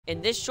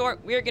In this short,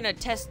 we're gonna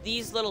test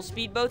these little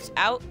speedboats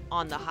out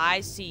on the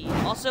high seas.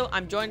 Also,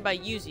 I'm joined by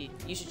Yzuei.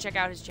 You should check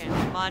out his channel.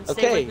 Come on,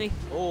 stay with me.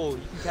 Oh,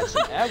 you can catch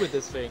some air with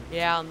this thing.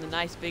 Yeah, on the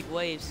nice big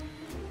waves.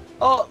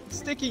 Oh,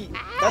 sticky.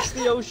 That's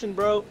the ocean,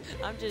 bro.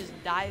 I'm just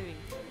diving.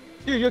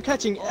 Dude, you're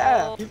catching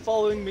air. Keep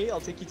following me.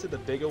 I'll take you to the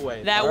bigger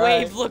wave. That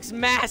wave looks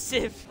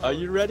massive. Are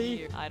you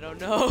ready? I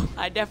don't know.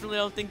 I definitely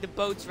don't think the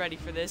boat's ready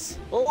for this.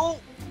 Oh.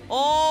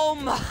 Oh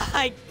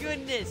my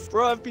goodness.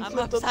 Bro, I've been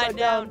flipped upside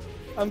down.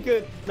 I'm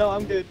good. No,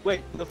 I'm good.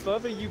 Wait, the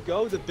further you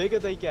go, the bigger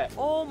they get.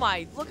 Oh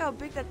my, look how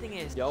big that thing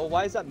is. Yo,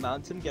 why is that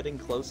mountain getting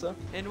closer?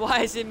 And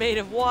why is it made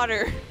of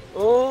water?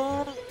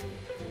 Oh.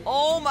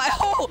 Oh my,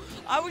 oh,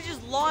 I was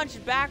just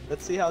launched back.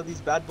 Let's see how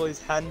these bad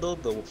boys handle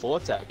the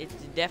vortex. It's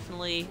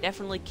definitely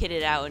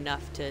kitted out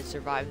enough to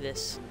survive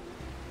this.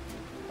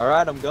 All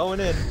right, I'm going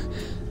in.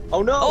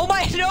 Oh no! Oh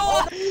my, no!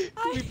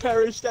 Oh, we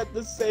perished at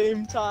the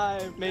same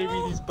time. Maybe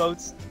these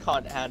boats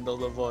can't handle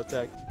the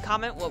vortex.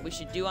 Comment what we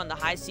should do on the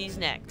high seas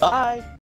next. Bye.